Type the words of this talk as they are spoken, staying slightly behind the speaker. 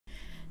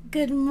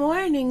Good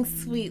morning,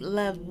 sweet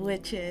love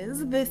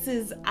witches. This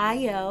is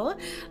Ayo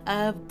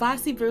of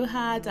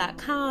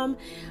bossybruja.com.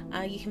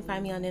 You can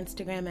find me on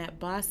Instagram at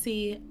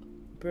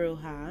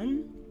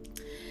bossybruja.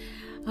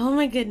 Oh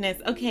my goodness.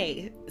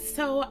 Okay,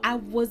 so I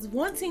was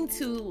wanting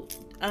to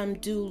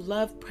do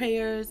love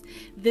prayers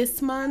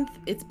this month.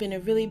 It's been a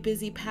really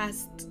busy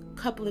past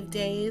couple of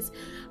days,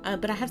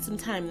 but I have some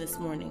time this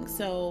morning.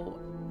 So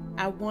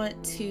I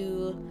want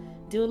to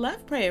do a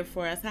love prayer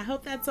for us. I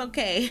hope that's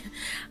okay.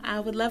 I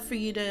would love for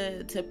you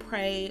to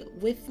pray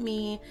with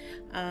me,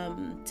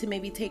 to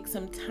maybe take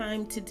some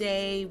time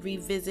today,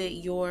 revisit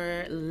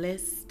your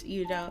list,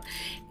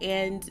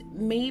 and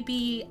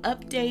maybe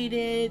update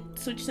it,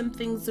 switch some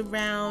things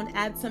around,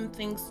 add some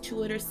things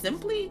to it, or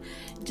simply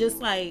just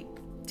like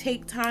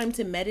take time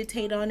to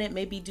meditate on it.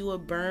 Maybe do a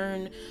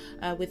burn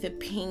with a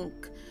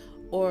pink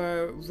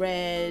or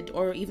red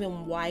or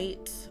even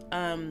white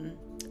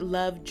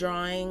love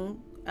drawing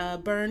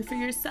burn for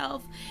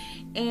yourself.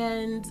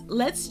 And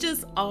let's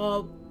just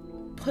all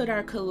put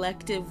our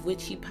collective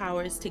witchy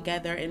powers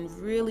together and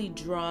really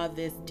draw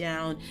this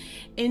down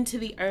into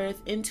the earth,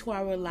 into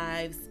our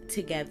lives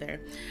together.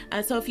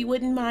 So if you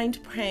wouldn't mind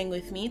praying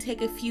with me,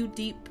 take a few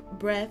deep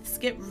breaths,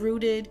 get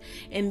rooted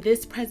in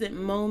this present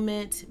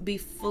moment, be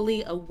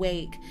fully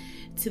awake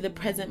to the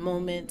present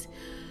moment.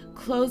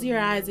 Close your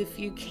eyes if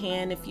you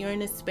can. If you're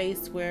in a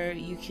space where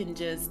you can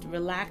just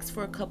relax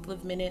for a couple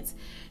of minutes,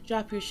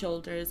 drop your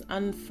shoulders,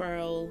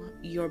 unfurl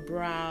your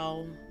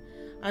brow,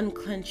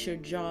 unclench your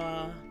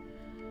jaw,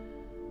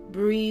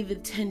 breathe the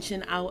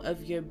tension out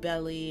of your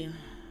belly,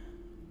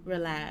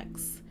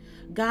 relax.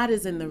 God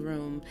is in the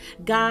room.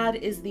 God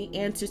is the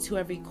answer to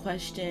every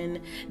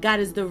question. God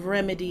is the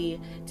remedy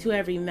to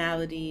every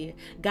malady.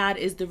 God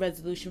is the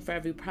resolution for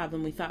every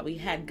problem we thought we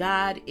had.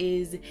 God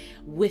is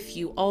with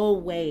you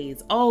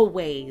always,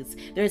 always.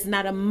 There's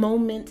not a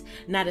moment,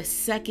 not a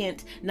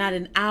second, not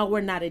an hour,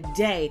 not a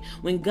day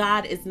when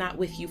God is not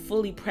with you,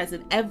 fully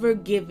present, ever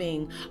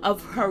giving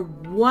of her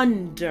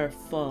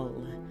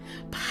wonderful,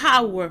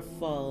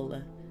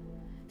 powerful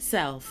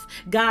self.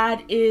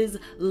 God is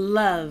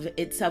love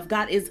itself.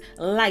 God is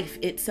life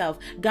itself.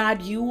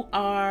 God, you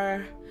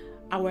are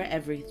our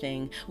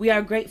everything. We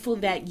are grateful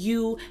that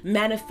you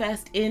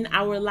manifest in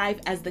our life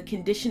as the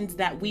conditions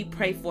that we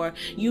pray for.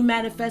 You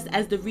manifest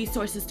as the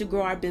resources to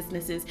grow our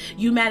businesses.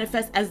 You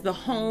manifest as the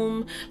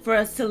home for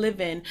us to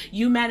live in.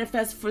 You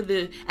manifest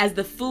as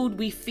the food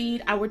we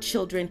feed our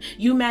children.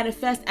 You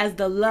manifest as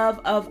the love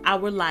of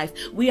our life.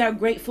 We are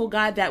grateful,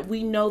 God, that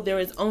we know there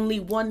is only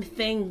one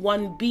thing,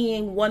 one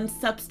being, one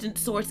substance,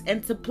 source,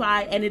 and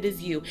supply, and it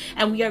is you.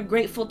 And we are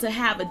grateful to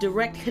have a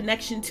direct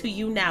connection to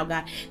you now,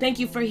 God. Thank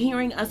you for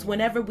hearing us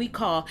whenever we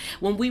call.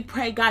 When we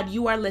pray, God,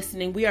 you are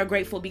listening. We are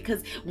grateful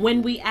because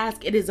when we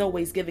ask, it is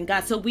always given,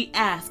 God. So we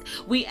ask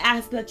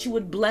that you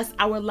would bless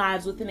our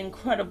lives with an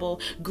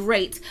incredible,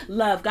 great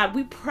love. God,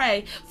 we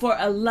pray for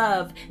a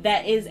love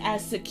that is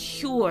as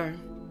secure,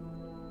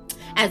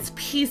 as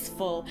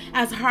peaceful,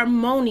 as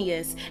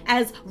harmonious,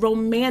 as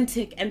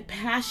romantic and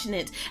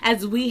passionate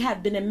as we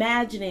have been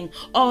imagining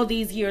all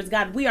these years.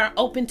 God, we are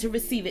open to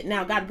receive it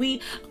now. God,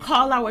 we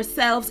call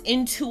ourselves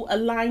into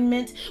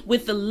alignment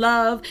with the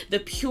love, the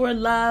pure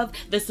love,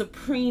 the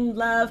supreme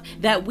love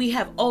that we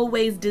have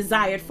always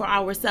desired for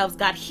ourselves.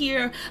 God,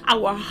 hear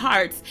our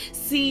hearts.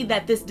 See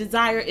that this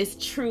desire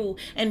is true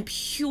and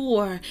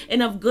pure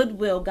and of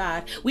goodwill,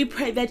 God. We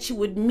pray that you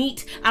would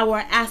meet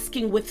our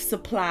asking with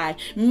supply,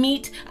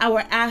 meet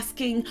our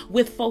asking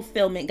with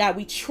fulfillment. God,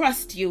 we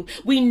trust you.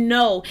 We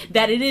know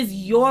that it is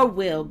your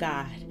will,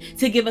 God,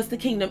 to give us the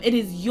kingdom. It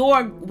is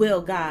your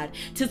will, God,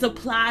 to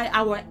supply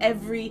our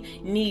every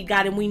need,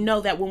 God. And we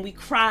know that when we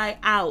cry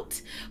out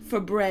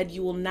for bread,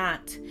 you will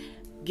not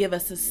give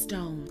us a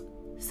stone.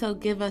 So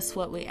give us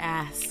what we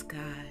ask, God,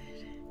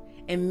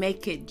 and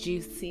make it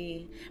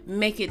juicy,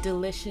 make it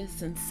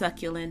delicious and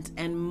succulent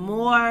and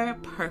more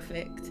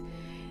perfect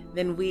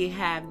than we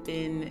have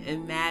been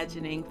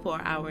imagining for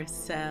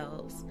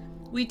ourselves.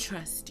 We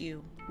trust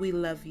you. We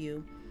love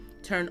you.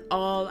 Turn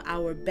all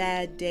our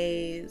bad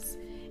days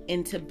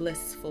into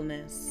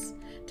blissfulness.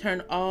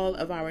 Turn all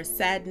of our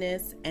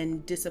sadness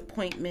and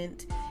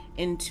disappointment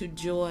into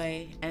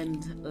joy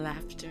and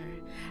laughter.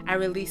 I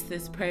release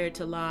this prayer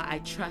to law. I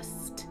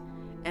trust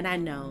and I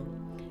know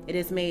it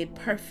is made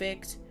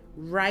perfect,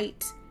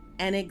 right,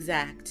 and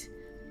exact,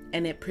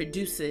 and it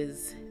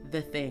produces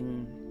the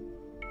thing.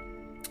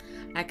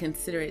 I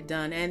consider it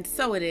done, and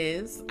so it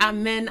is.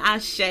 Amen,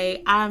 ashe,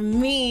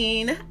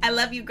 amen. I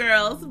love you,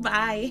 girls.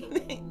 Bye.